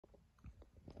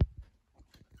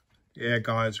Yeah,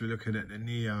 guys, we're looking at the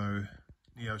Nio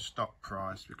Stock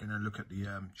Price. We're going to look at the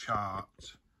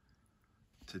chart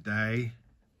today.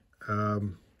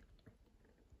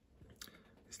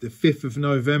 It's the 5th of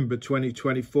November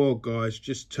 2024, guys.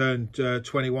 Just turned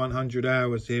 2100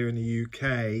 hours here in the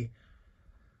UK.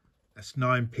 That's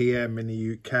 9 p.m. in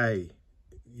the UK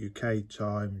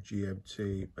time,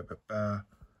 GMT.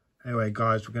 Anyway,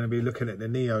 guys, we're going to be looking at the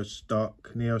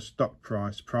Nio Stock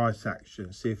Price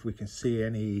action. See if we can see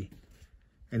any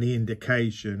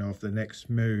indication of the next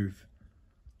move.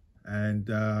 And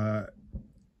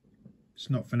it's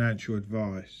not financial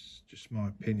advice, just my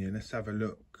opinion. Let's have a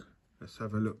look. Let's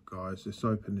have a look, guys. Let's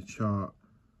open the chart.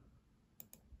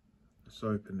 Let's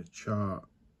open the chart.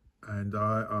 And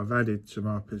I've added to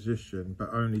my position, but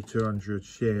only 200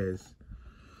 shares.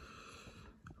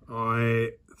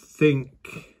 I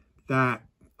think that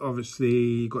obviously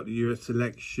you got the US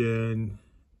election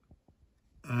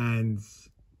and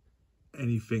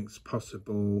anything's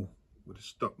possible with the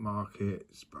stock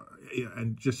markets, but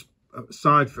and just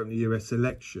aside from the US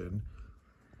election,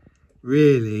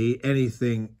 really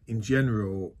anything in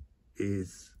general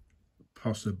is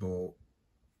possible.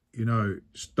 You know,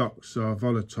 stocks are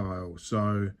volatile,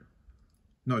 so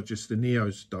not just the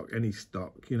Nio stock, any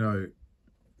stock, you know,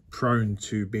 prone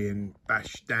to being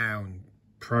bashed down,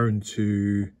 prone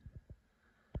to,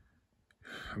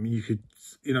 I mean, you could,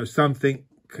 you know, something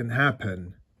can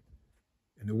happen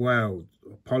in the world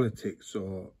or politics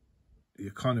or the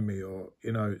economy or,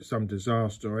 you know, some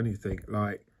disaster or anything,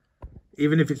 like,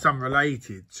 even if it's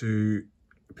unrelated to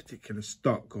a particular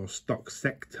stock or stock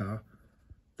sector,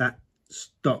 that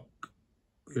stock,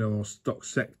 you know, or stock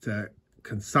sector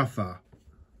can suffer,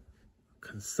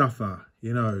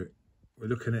 you know. We're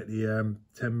looking at the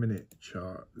 10-minute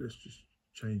chart. Let's just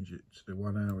change it to the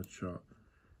 1 hour chart.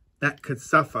 That could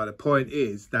suffer. The point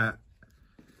is that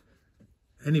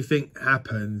anything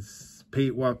happens,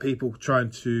 while people trying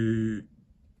to,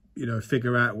 you know,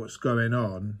 figure out what's going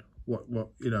on, what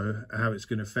you know, how it's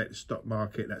going to affect the stock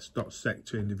market, that stock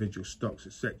sector, individual stocks,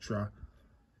 etc.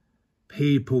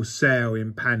 People sell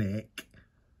in panic,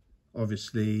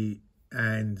 obviously,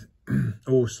 and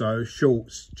also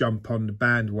shorts jump on the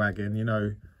bandwagon. You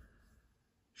know,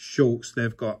 shorts,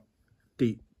 they've got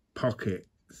deep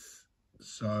pockets,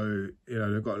 so you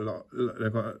know they've got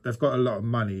a lot of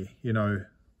money, you know,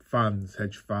 funds,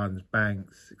 hedge funds,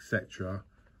 banks, etc.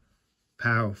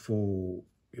 Powerful,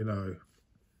 you know,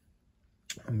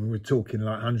 I mean, we're talking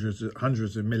like hundreds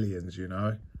of millions, you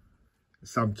know,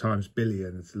 sometimes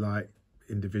billions, like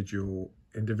individuals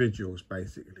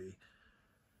basically.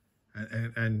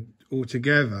 And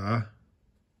altogether,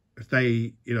 if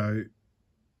they, you know,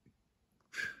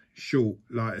 short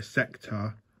like a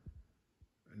sector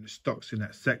and the stocks in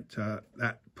that sector,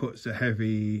 that puts it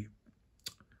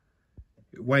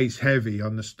weighs heavy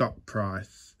on the stock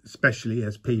price, especially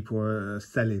as people are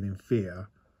selling in fear.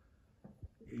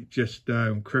 It just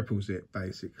cripples it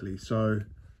basically. So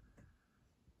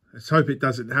let's hope it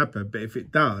doesn't happen, but if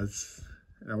it does,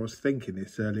 and I was thinking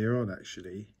this earlier on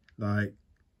actually, like,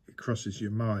 it crosses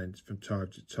your mind from time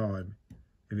to time.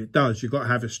 If it does, you've got to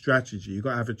have a strategy. You've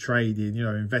got to have a trading, you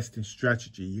know, investing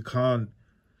strategy. You can't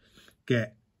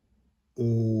get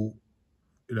all,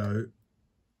 you know,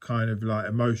 kind of like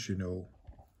emotional.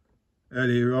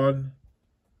 Earlier on,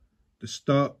 the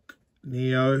stock,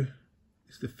 Nio,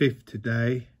 it's the 5th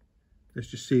today. Let's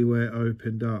just see where it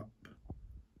opened up.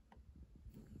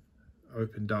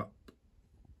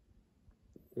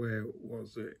 Where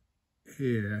was it?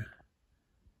 Here.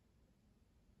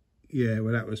 Yeah,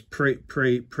 well, that was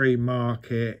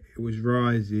pre-market. It was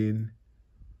rising.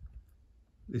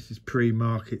 This is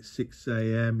pre-market, 6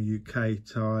 a.m. UK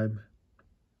time,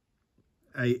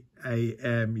 8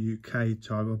 a.m. UK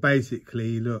time. Well,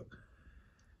 basically, look,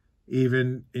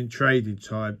 even in trading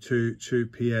time, 2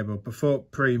 p.m. or before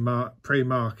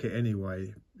pre-market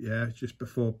anyway. Yeah, just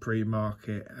before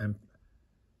pre-market and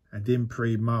in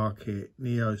pre-market,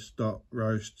 Nio stock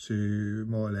rose to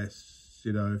more or less,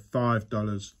 you know,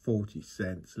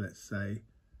 $5.40, let's say,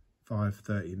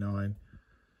 $5.39.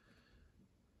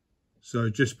 So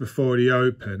just before the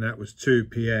open, that was 2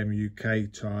 p.m. UK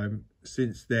time.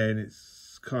 Since then,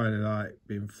 it's kind of like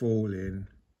been falling.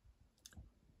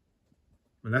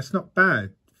 Well, that's not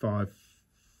bad,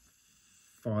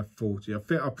 5.40. I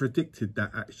think I predicted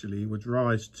that actually would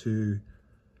rise to,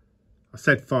 I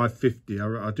said 5.50.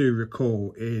 I do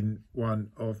recall in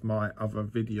one of my other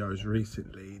videos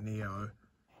recently, Nio.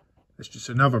 It's just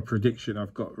another prediction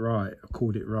I've got right. I've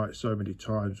called it right so many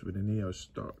times with the Nio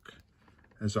stock,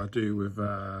 as I do with,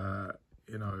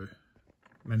 you know,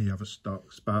 many other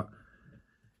stocks. But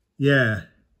yeah,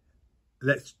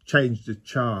 let's change the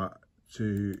chart.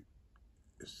 to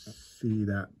see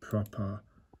that proper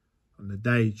on the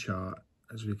day chart.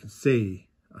 As we can see,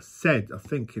 I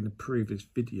think in the previous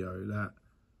video, that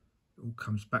it all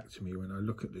comes back to me when I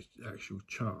look at the actual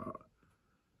chart.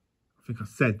 I think I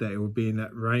said that it would be in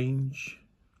that range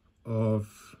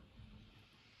of,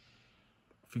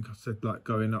 I think I said like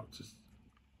going up to,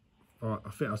 I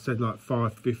think I said like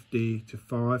 550 to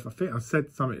 5. I think I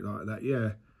said something like that.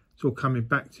 Yeah, it's all coming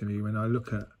back to me when I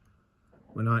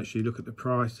actually look at the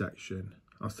price action.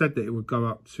 I said that it would go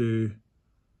up to,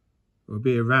 it would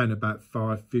be around about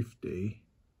 550.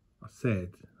 I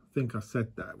think I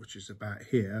said that, which is about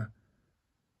here,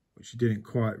 which you didn't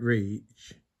quite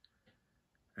reach.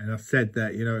 And I said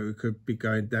that, you know, it could be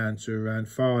going down to around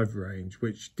 5 range,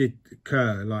 which did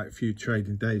occur like a few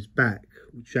trading days back,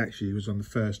 which actually was on the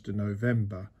 1st of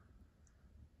November.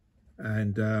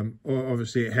 And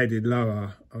obviously it headed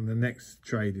lower on the next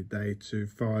trading day to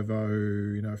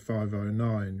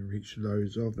 509, reached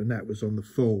lows of, and that was on the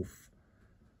 4th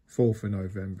of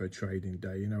November trading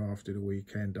day, you know, after the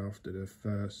weekend, after the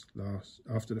 1st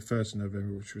of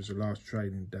November, which was the last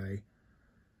trading day.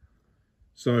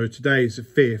 So today's the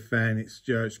 5th, and it's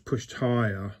just pushed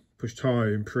higher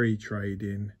in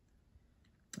pre-trading.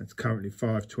 It's currently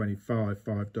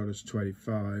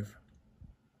 $5.25.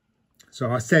 So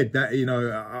I said that, you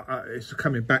know, it's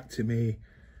coming back to me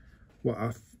what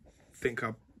I think,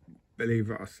 I believe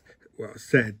what I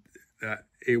said, that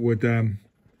it would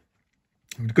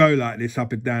go like this,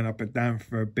 up and down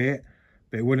for a bit,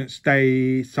 but it wouldn't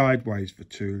stay sideways for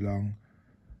too long,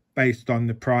 based on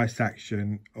the price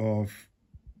action of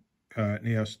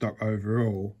Nio Stock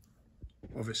overall.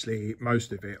 Obviously,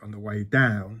 most of it on the way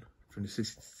down from the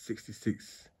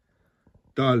 $66,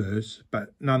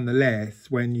 but nonetheless,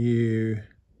 when you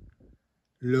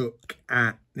look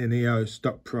at the Nio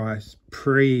Stock Price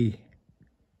pre,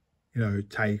 you know,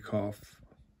 takeoff,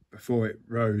 before it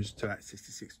rose to that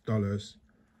 $66,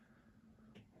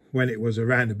 when it was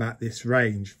around about this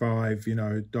range,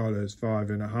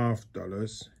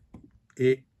 $5.50,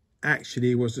 it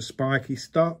actually was a spiky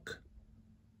stock.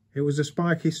 It was a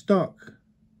spiky stock,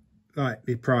 like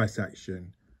the price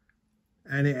action.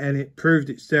 And it proved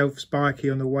itself spiky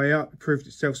on the way up, it proved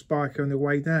itself spiky on the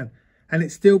way down. And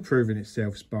it's still proving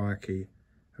itself spiky.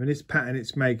 I mean, this pattern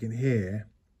it's making here,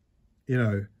 you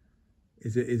know,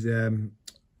 is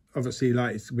obviously,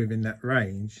 like, it's within that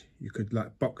range. You could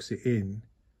like box it in,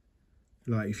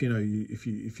 like, if you know, if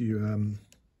you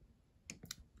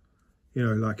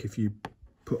like, if you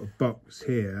put a box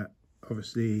here,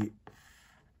 obviously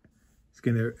it's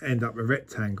going to end up a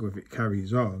rectangle if it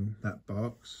carries on, that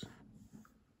box.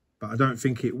 But I don't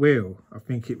think it will. I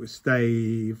think it will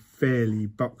stay fairly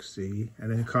boxy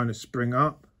and then kind of spring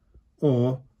up,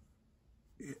 or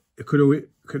it could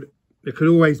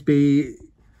always be,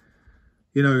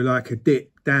 you know, like a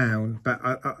dip down. But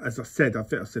as I said, I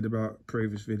think I said about a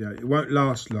previous video, it won't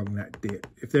last long, that dip.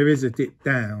 If there is a dip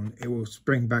down, it will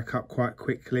spring back up quite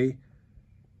quickly.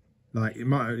 Like, it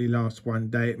might only last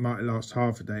one day, it might last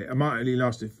half a day, it might only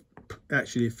last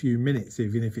actually a few minutes,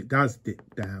 even if it does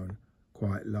dip down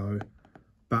quite low.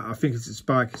 But I think it's a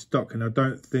spiky stock, and I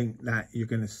don't think that you're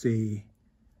going to see,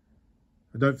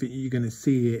 I don't think you're going to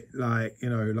see it, like, you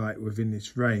know, like within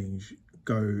this range,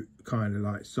 go kind of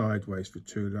like sideways for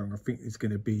too long. I think it's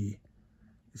going to be,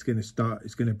 it's going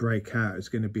to break out, it's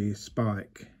going to be a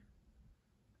spike.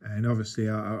 And obviously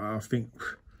I think,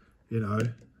 you know,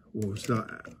 well, it's like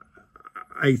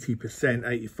 80%,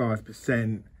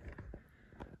 85%,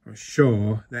 I'm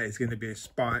sure that it's going to be a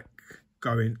spike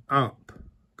going up,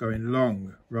 going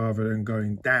long, rather than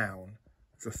going down.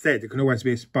 As I said, it can always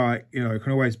be a spike, you know, it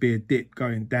can always be a dip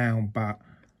going down, but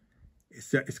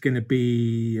it's going to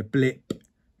be a blip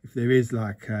if there is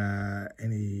like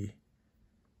any,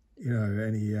 you know,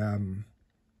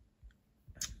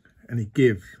 any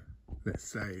give, let's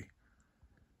say.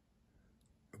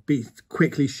 Be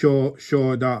quickly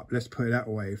shored up, let's put it that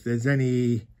way. If there's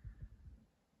any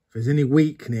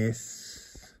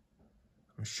weakness,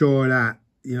 I'm sure that,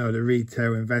 you know, the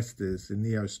retail investors in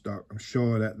Nio Stock, I'm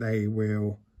sure that they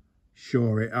will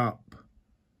shore it up.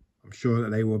 I'm sure that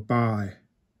they will buy.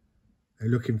 They're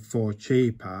looking for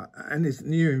cheaper, and there's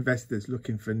new investors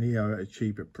looking for Nio at a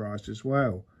cheaper price as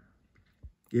well.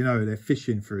 You know, they're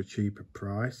fishing for a cheaper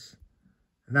price,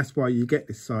 and that's why you get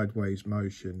this sideways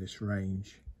motion, this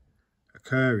range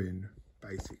occurring.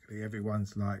 Basically,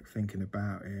 everyone's like thinking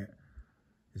about it.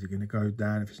 Is it going to go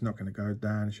down? If it's not going to go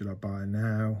down, should I buy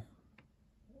now?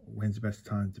 When's the best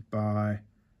time to buy?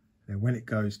 Then when it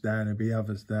goes down, there'll be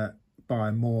others that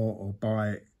buy more, or buy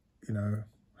it, you know,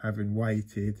 having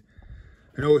waited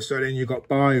And also then you've got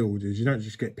buy orders. You don't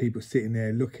just get people sitting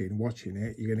there looking, watching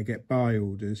it. You're going to get buy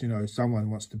orders. You know, someone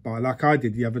wants to buy, like I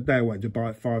did the other day. I wanted to buy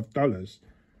at $5.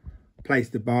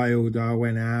 Placed the buy order, I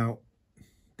went out.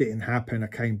 Didn't happen. I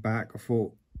came back. I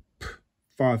thought,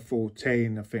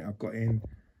 5.14, I think I got in.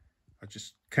 I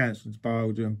just cancelled the buy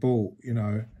order and bought, you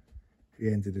know, at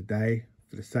the end of the day.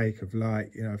 For the sake of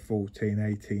like, you know,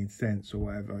 14, 18 cents or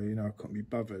whatever, you know, I couldn't be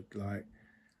bothered. Like,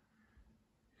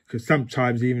 because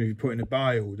sometimes even if you put in a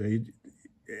buy order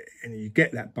and you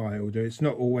get that buy order, it's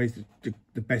not always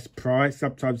the best price.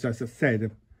 Sometimes, as I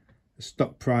said, the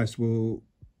stock price will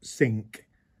sink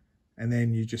and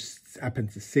then you just happen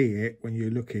to see it when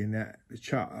you're looking at the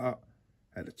chart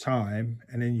at the time,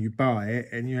 and then you buy it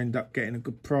and you end up getting a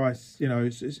good price. You know,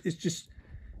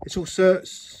 it's all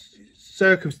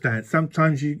circumstance.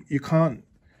 Sometimes you can't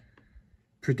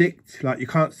predict, like you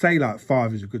can't say like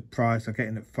 5 is a good price, I'm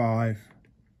getting at 5.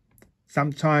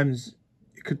 Sometimes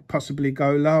it could possibly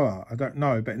go lower, I don't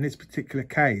know. But in this particular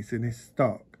case, in this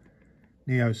stock,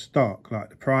 Nio Stock, like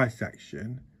the price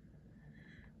action,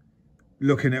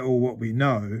 looking at all what we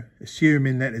know,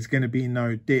 assuming that there's going to be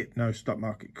no dip, no stock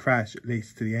market crash, at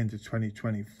least to the end of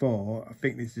 2024, I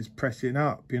think this is pressing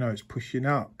up, you know, it's pushing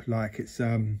up, like it's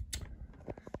on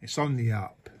the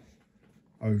up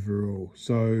overall.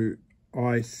 So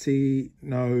I see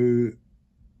no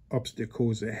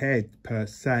obstacles ahead per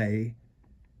se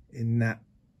in that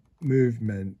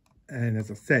movement. And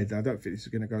as I said, I don't think this is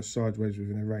going to go sideways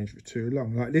within a range for too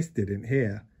long, like this didn't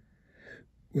here.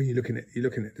 When you're looking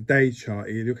at the day chart,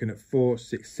 you're looking at 4,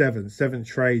 6, 7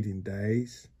 trading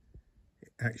days.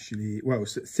 Actually, well,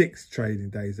 6 trading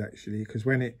days actually, because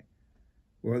when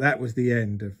that was the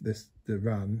end of the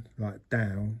run, like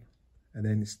down, and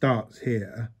then it starts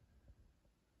here,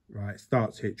 right? It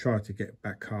starts here, tries to get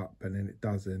back up, and then it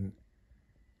doesn't,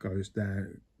 goes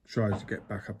down, tries to get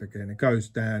back up again, it goes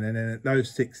down, and then at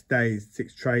those 6 days,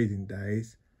 6 trading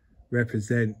days,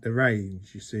 represent the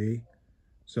range, you see.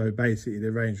 So basically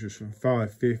the range was from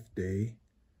 $5.50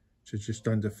 to just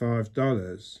under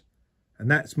 $5. And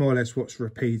that's more or less what's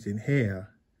repeating here.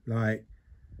 Like,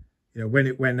 you know, when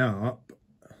it went up,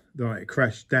 right, it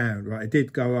crashed down, right, it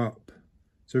did go up.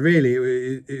 So really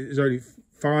it was only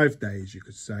 5 days, you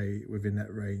could say, within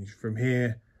that range. From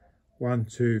here, 1,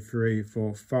 2, 3,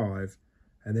 4, 5.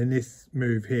 And then this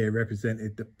move here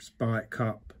represented the spike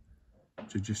up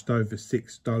to just over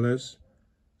 $6.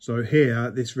 So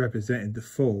here, this represented the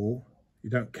fall.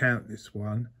 You don't count this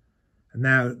one. And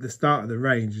now at the start of the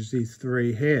range is these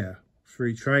 3 here,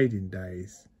 3 trading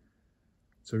days.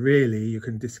 So really, you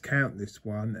can discount this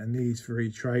one, and these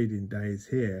 3 trading days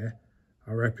here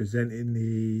are representing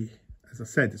the, as I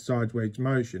said, the sideways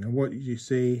motion. And what did you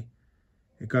see?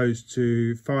 It goes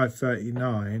to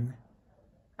 5.39,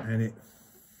 and it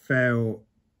fell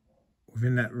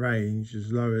within that range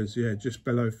as low as, yeah, just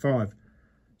below 5.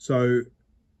 So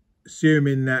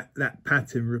assuming that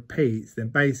pattern repeats, then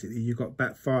basically you've got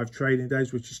back 5 trading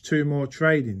days, which is 2 more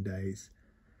trading days.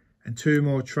 And 2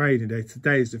 more trading days.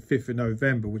 Today is the 5th of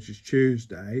November, which is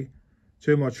Tuesday.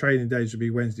 2 more trading days will be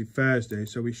Wednesday, Thursday.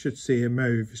 So we should see a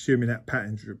move, assuming that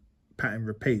pattern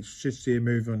repeats, we should see a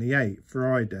move on the 8th,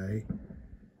 Friday.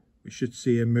 We should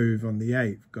see a move on the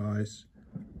 8th, guys.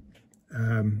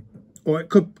 Or it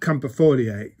could come before the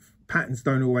 8th. Patterns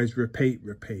don't always repeat,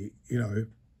 you know,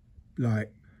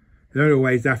 like, they don't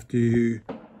always have to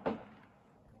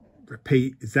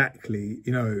repeat exactly,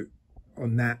 you know,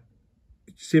 on that.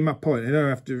 You see my point? They don't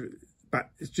have to, but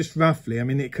it's just roughly. I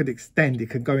mean, it could extend. It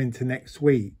could go into next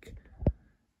week.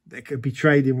 They could be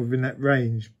trading within that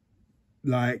range,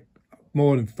 like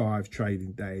more than 5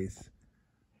 trading days.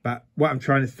 But what I'm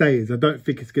trying to say is I don't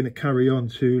think it's going to carry on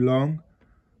too long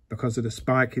because of the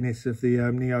spikiness of the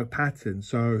Nio pattern.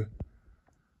 So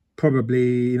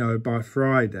probably, you know, by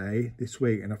Friday this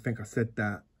week, and I think I said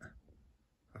that,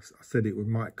 I said it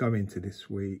might go into this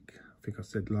week. I think I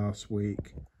said last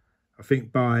week. I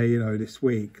think by, you know, this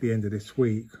week, the end of this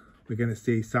week, we're going to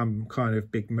see some kind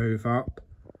of big move up.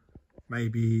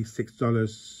 Maybe $6,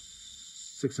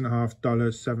 $6.50,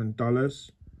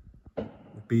 $7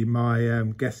 would be my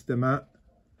guesstimate.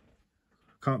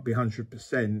 Can't be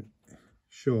 100%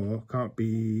 sure. Can't be,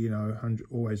 you know,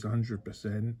 always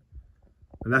 100%.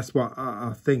 But that's what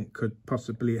I think could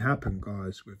possibly happen,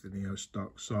 guys, with the Nio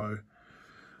stock. So I'm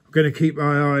going to keep my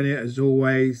eye on it as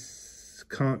always.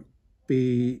 Can't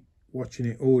be watching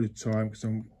it all the time because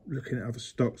I'm looking at other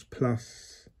stocks,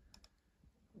 plus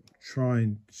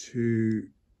trying to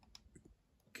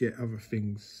get other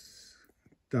things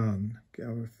done, get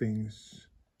other things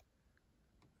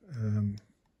in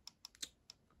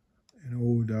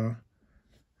order.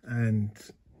 And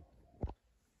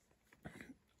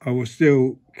I will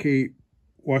still keep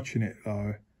watching it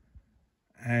though.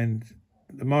 And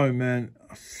at the moment,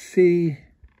 I see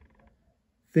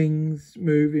things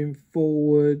moving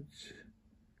forward.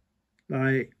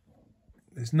 Like,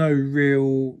 there's no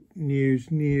real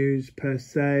news per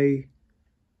se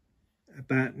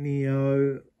about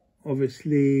Nio.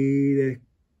 Obviously,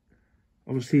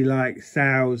 like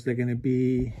sales, they're going to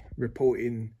be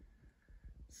reporting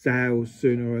sales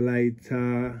sooner or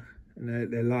later,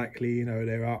 and they're likely, you know,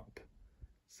 they're up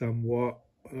somewhat,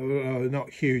 not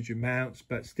huge amounts,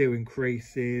 but still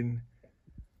increasing.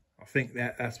 I think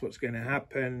that's what's going to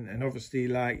happen. And obviously,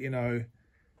 like, you know,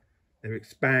 they're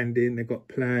expanding, they've got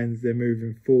plans, they're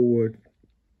moving forward.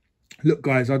 Look,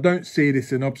 guys, I don't see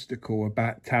this an obstacle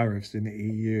about tariffs in the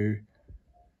EU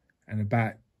and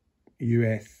about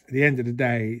US. At the end of the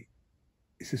day,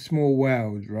 it's a small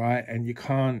world, right? And you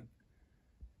can't,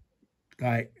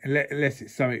 like, unless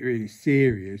it's something really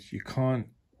serious, you can't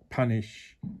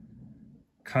punish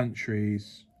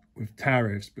countries with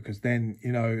tariffs, because then,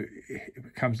 you know, it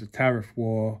becomes a tariff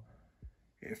war.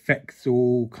 It affects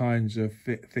all kinds of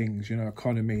things, you know,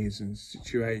 economies and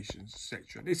situations,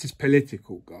 etc. This is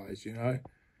political, guys, you know.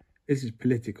 This is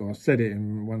political. I said it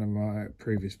in one of my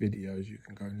previous videos. You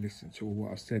can go and listen to all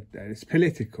what I said there. It's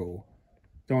political.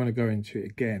 Don't want to go into it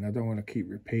again. I don't want to keep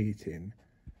repeating.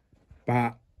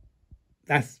 But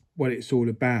that's what it's all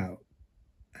about.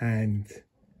 And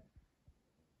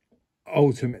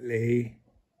ultimately,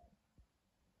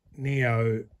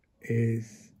 Nio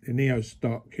is the Nio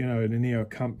stock, you know, the Nio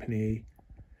company.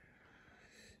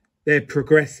 They're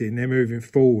progressing, they're moving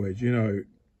forward, you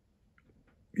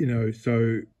know,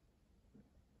 so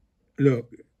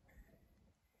look,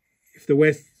 if the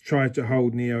West tried to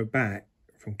hold Nio back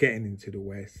from getting into the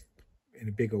West in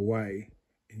a bigger way,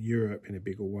 in Europe in a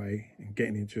bigger way, and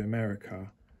getting into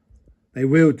America, they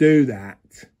will do that,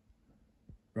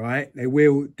 right? They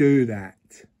will do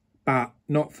that, but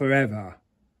not forever.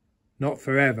 Not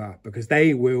forever, because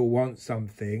they will want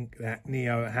something that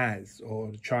Nio has,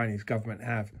 or the Chinese government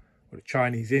have, or the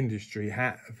Chinese industry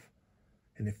have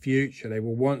in the future. They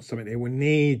will want something. They will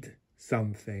need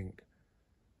something.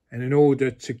 And in order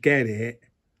to get it,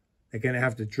 they're going to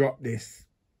have to drop this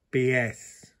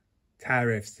BS,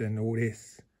 tariffs and all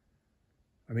this.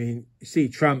 I mean, you see,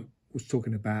 Trump was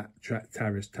talking about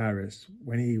tariffs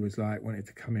when he was like, wanted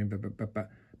to come in, but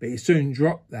he soon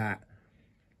dropped that.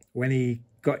 When he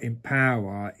got in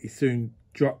power, he soon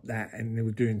dropped that, and they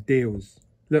were doing deals.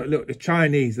 Look, the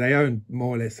Chinese, they own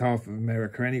more or less half of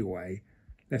America anyway.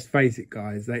 Let's face it,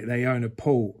 guys, they own a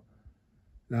port,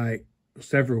 like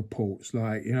several ports,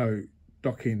 like, you know,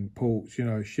 docking ports, you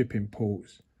know, shipping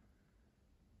ports.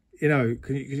 You know,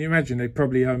 can you imagine, they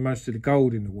probably own most of the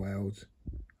gold in the world.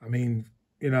 I mean,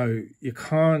 you know, you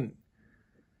can't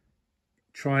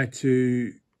try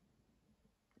to,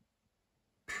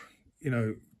 you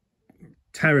know,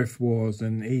 tariff wars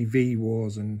and EV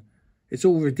wars, and it's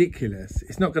all ridiculous.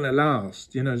 It's not going to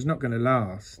last, you know, it's not going to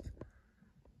last.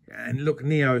 And look,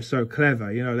 Nio is so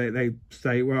clever, you know, they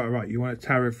say, well, right, you want a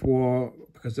tariff war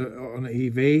because on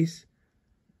EVs?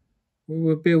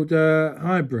 We'll build a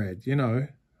hybrid, you know,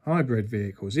 hybrid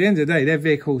vehicles. At the end of the day, their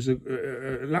vehicles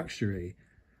are luxury.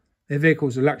 Their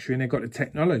vehicles are luxury, and they've got the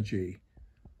technology.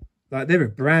 Like, they're a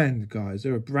brand, guys,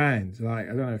 they're a brand. Like,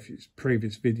 I don't know if it's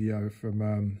previous video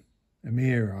from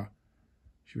Amira,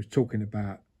 she was talking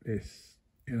about this,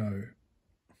 you know,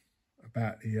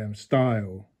 about the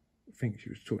style. I think she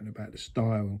was talking about the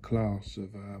style and class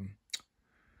of a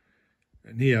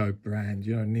Nio brand,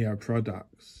 you know, Nio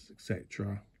products,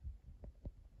 etc.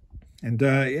 And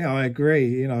yeah, I agree.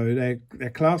 You know,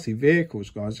 they're classy vehicles,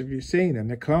 guys. Have you seen them?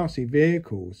 They're classy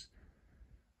vehicles.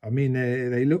 I mean,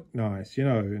 they look nice, you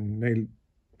know, and they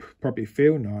probably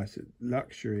feel nice.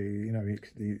 Luxury, you know,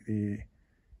 the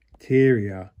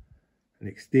interior and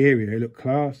exterior look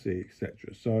classy,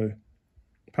 etc. So,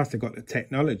 plus they've got the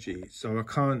technology, so I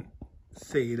can't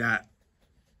see that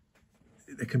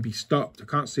they can be stopped. I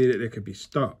can't see that they could be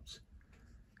stopped.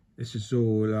 This is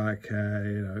all like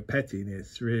you know,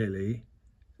 pettiness, really.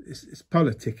 It's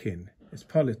politicking. It's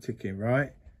politicking,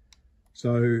 right?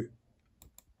 So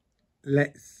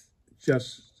let's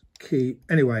just keep.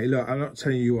 Anyway, look, I'm not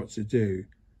telling you what to do,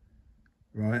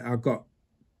 right? I've got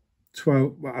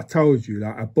 12, well, I told you,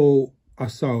 like, I bought, I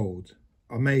sold,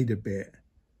 I made a bit,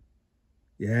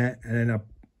 yeah, and then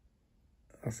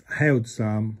I've held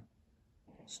some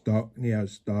stock, Nio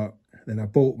stock, then I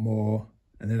bought more,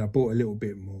 and then I bought a little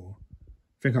bit more.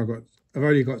 I think I've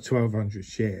only got 1,200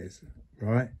 shares,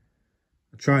 right?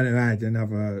 I'm trying to add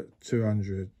another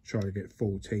 200, try to get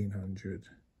 1,400.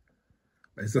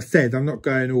 But as I said, I'm not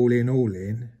going all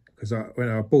in, because when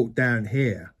I bought down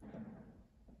here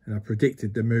and I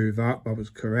predicted the move up, I was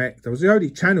correct. I was the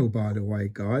only channel, by the way,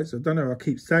 guys. I don't know, I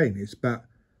keep saying this, but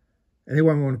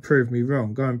anyone want to prove me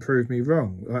wrong, go and prove me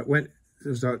wrong. Like when it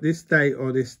was like this day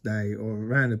or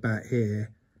around about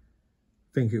here, I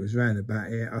think it was round about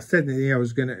here, I said Nio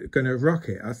was gonna rock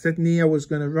it. I said Nio was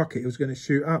gonna rock it. It was gonna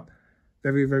shoot up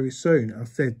very, very soon. I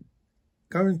said,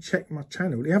 go and check my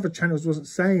channel. The other channels wasn't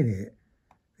saying it.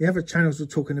 The other channels were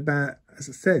talking about, as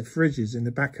I said, fridges in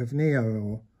the back of Nio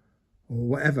or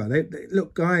whatever. They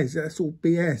look, guys, that's all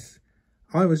BS.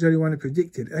 I was the only one who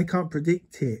predicted it. They can't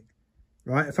predict it,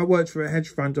 right? If I worked for a hedge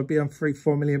fund, I'd be on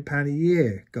 £3-4 million a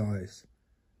year, guys.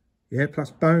 Yeah,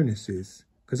 plus bonuses.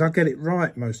 Because I get it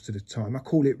right most of the time. I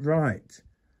call it right.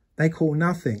 They call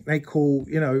nothing. They call,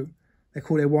 you know, they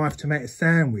call their wife to make a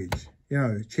sandwich, you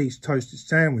know, cheese toasted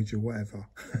sandwich or whatever.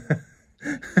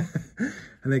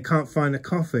 And they can't find a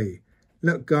coffee.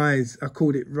 Look, guys, I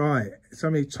called it right so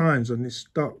many times on this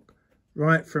stock.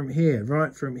 Right from here, where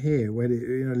the,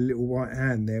 you know, the little white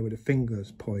hand there with the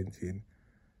fingers pointing.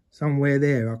 Somewhere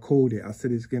there, I called it. I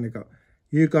said it's going to go.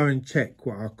 You go and check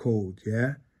what I called,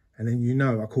 yeah? And then you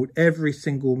know, I called every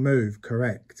single move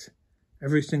correct.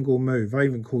 Every single move. I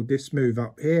even called this move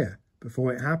up here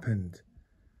before it happened.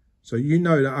 So you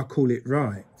know that I call it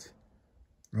right.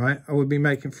 Right? I would be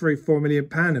making £3-4 million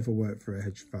if I worked for a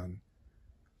hedge fund.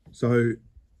 So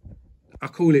I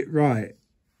call it right.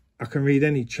 I can read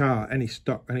any chart, any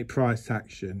stock, any price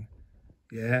action.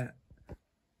 Yeah.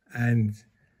 And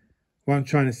what I'm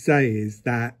trying to say is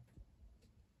that,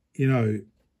 you know,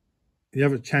 the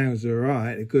other channels are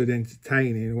right, they're good,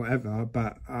 entertaining, whatever,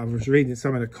 but I was reading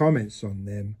some of the comments on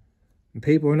them and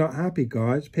people are not happy,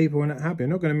 guys. People are not happy. I'm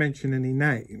not going to mention any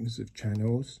names of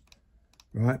channels,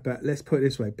 right? But let's put it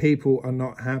this way. People are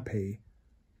not happy.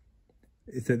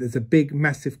 It's that there's a big,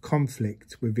 massive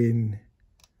conflict within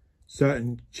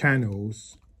certain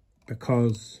channels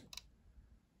because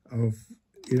of,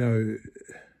 you know,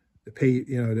 the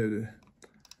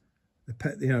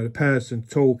person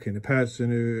talking, the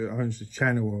person who owns the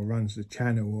channel or runs the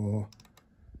channel or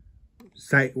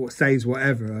says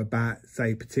whatever about,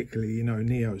 say, particularly, you know,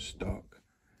 Nio Stock.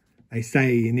 They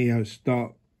say Nio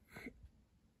Stock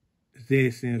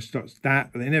this, Nio Stock's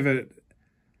that, but they never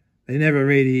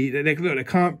really, they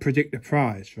can't predict the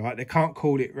price, right? They can't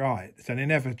call it right. So they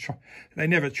never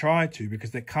try to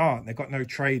because they can't. They've got no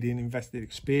trading invested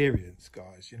experience,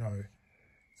 guys, you know.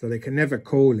 So they can never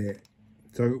call it.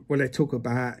 So when they talk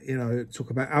about, you know,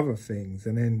 other things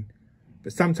and then,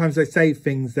 but sometimes they say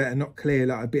things that are not clear,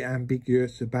 like a bit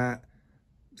ambiguous about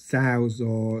sales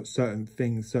or certain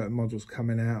things, certain models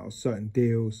coming out or certain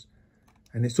deals.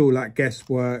 And it's all like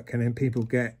guesswork, and then people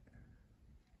get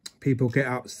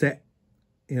upset,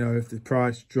 you know, if the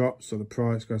price drops or the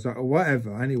price goes up or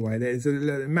whatever. Anyway, there's a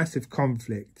massive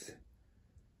conflict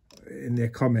in their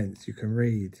comments you can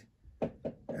read.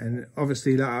 And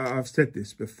obviously, like I've said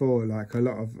this before, like a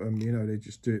lot of them, you know, they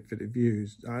just do it for the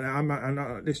views.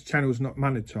 This channel's not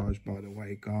monetized, by the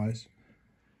way, guys.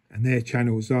 And their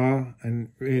channels are. And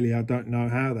really, I don't know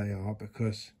how they are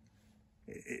because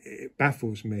it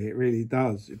baffles me. It really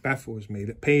does. It baffles me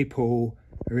that people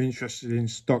are interested in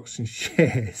stocks and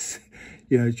shares,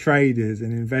 you know, traders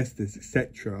and investors,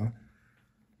 etc.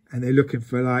 And they're looking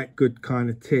for like good kind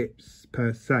of tips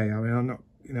per se. I mean, I'm not,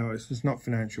 you know, it's just not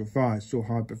financial advice, it's all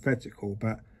hypothetical,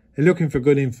 but they're looking for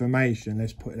good information,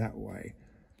 let's put it that way.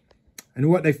 And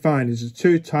what they find is there's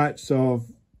two types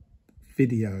of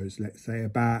videos, let's say,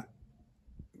 about,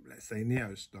 let's say,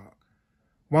 Nio Stock.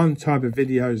 One type of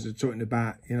videos are talking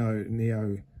about, you know,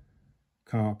 Nio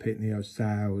carpet, Nio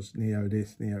sales, Nio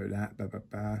this, Nio that, blah, blah,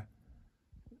 blah.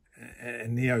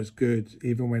 And Nio's good,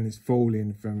 even when it's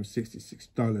falling from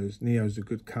 $66. Nio's a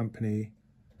good company.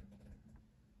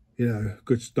 You know,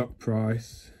 good stock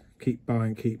price, keep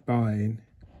buying,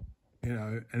 you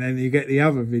know. And then you get the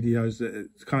other videos that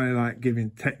it's kind of like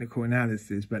giving technical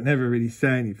analysis, but never really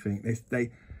say anything.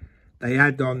 They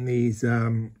add on these,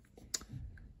 you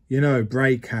know,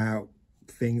 breakout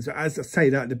things. As I say,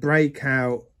 that the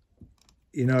breakout,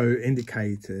 you know,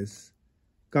 indicators,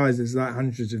 guys, there's like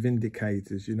hundreds of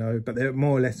indicators, you know, but they're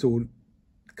more or less all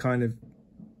kind of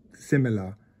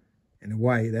similar. In a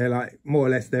way, they're like, more or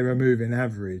less, they're a moving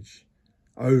average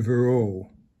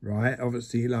overall, right?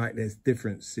 Obviously, like, there's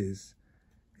differences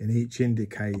in each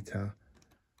indicator.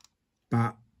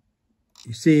 But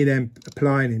you see them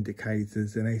applying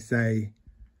indicators and they say,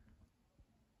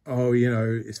 oh, you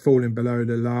know, it's falling below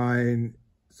the line,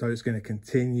 so it's going to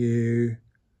continue.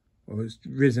 Or it's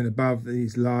risen above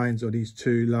these lines or these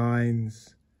two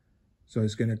lines, so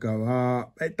it's going to go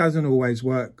up. It doesn't always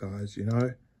work, guys, you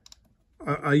know.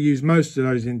 I use most of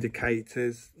those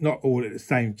indicators, not all at the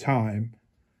same time.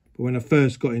 But when I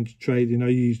first got into trading,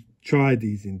 I tried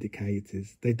these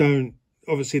indicators. They don't,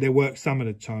 obviously they work some of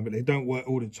the time, but they don't work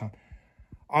all the time.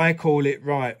 I call it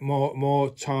right more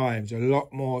times, a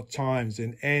lot more times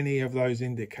than any of those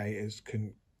indicators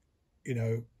can, you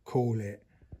know, call it.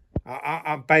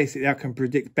 I basically, I can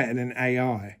predict better than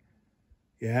AI.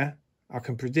 Yeah, I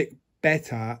can predict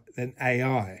better than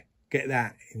AI. Get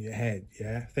that in your head.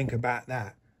 Yeah, think about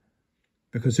that.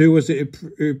 Because who was it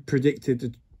who predicted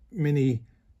the mini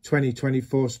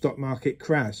 2024 stock market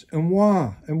crash? And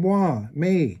why? And why?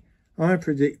 Me. I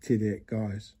predicted it,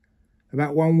 guys.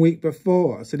 About 1 week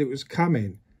before, I said it was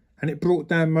coming. And it brought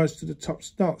down most of the top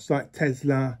stocks like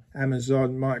Tesla,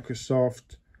 Amazon,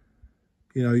 Microsoft,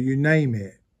 you know, you name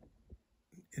it.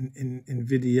 In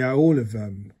video, all of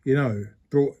them, you know,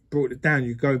 brought it down.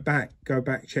 You go back,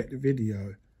 check the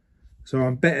video. So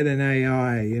I'm better than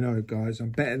AI, you know, guys.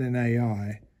 I'm better than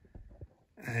AI.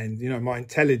 And, you know, my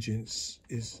intelligence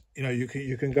is, you know, you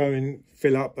can go and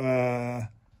fill up, you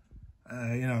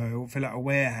know, fill out a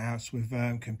warehouse with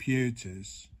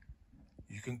computers.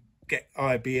 You can get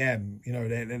IBM, you know,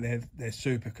 they're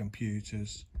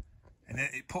supercomputers. And then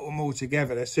put them all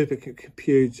together, they're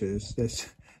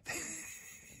supercomputers.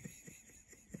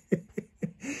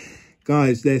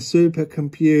 Guys, they're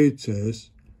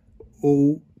supercomputers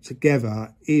all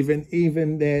together.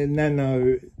 Even their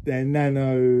nano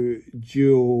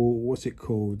dual, what's it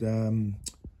called?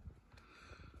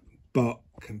 Bot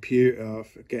computer. I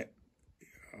forget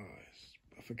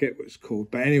what it's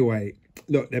called. But anyway,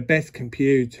 look, their best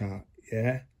computer,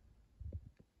 yeah,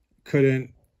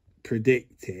 couldn't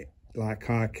predict it like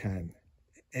I can.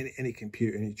 Any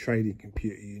computer, any trading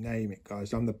computer, you name it,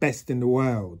 guys. I'm the best in the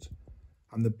world.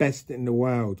 I'm the best in the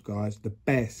world, guys. The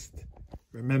best.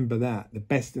 Remember that. The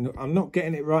best in the... I'm not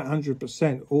getting it right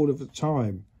 100% all of the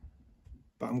time.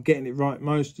 But I'm getting it right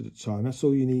most of the time. That's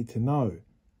all you need to know.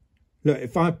 Look,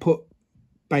 if I put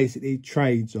basically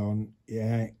trades on,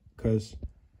 yeah, because I'm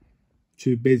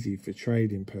too busy for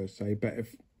trading per se. But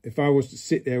if I was to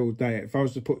sit there all day, if I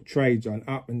was to put trades on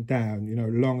up and down, you know,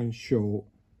 long and short,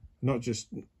 not just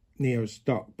Nio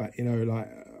Stock, but, you know, like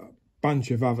a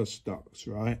bunch of other stocks,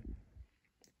 right?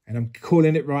 And I'm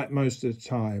calling it right most of the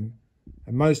time.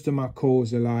 And most of my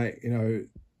calls are like, you know,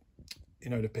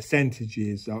 the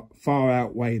percentages are far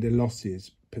outweigh the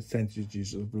losses,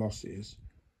 percentages of losses.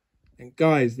 And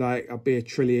guys, like, I'll be a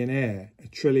trillionaire,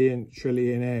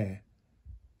 trillionaire.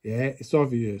 Yeah, it's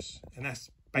obvious. And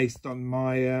that's based on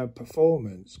my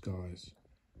performance, guys.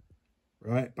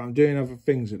 Right? But I'm doing other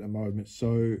things at the moment.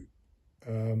 So,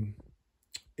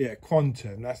 yeah,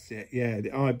 quantum, that's it. Yeah, the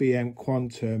IBM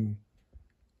quantum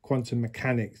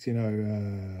mechanics, you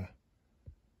know,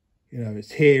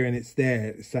 it's here and it's there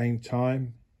at the same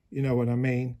time. You know what I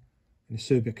mean? And the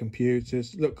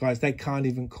supercomputers. Look, guys, they can't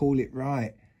even call it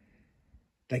right.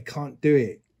 They can't do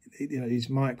it. You know, these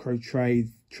micro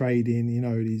trading, you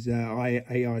know, these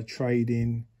AI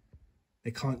trading.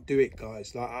 They can't do it,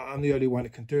 guys. Like, I'm the only one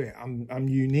that can do it. I'm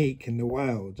unique in the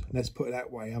world. Let's put it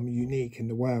that way. I'm unique in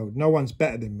the world. No one's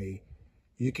better than me.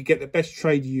 You could get the best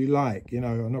trader you like. You know,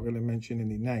 I'm not going to mention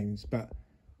any names, but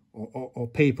or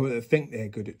people that think they're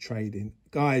good at trading.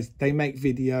 Guys, they make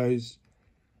videos.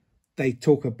 They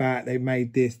talk about they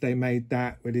made this, they made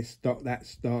that with this stock, that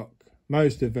stock.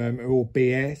 Most of them are all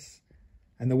BS.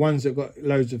 And the ones that got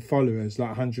loads of followers, like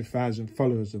 100,000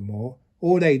 followers or more,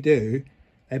 all they do,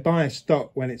 they buy a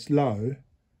stock when it's low,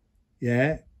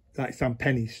 yeah, like some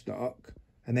penny stock,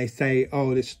 and they say,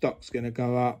 oh, this stock's going to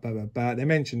go up, blah, blah, blah. They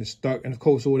mention the stock, and of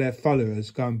course all their followers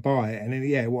go and buy it, and then,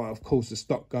 yeah, well, of course the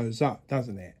stock goes up,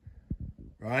 doesn't it?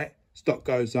 Right? Stock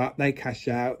goes up, they cash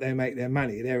out, they make their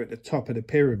money. They're at the top of the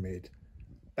pyramid.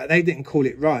 But they didn't call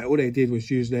it right. All they did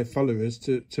was use their followers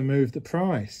to move the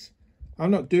price.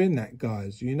 I'm not doing that,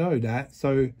 guys. You know that.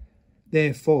 So,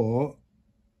 therefore,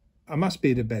 I must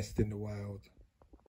be the best in the world.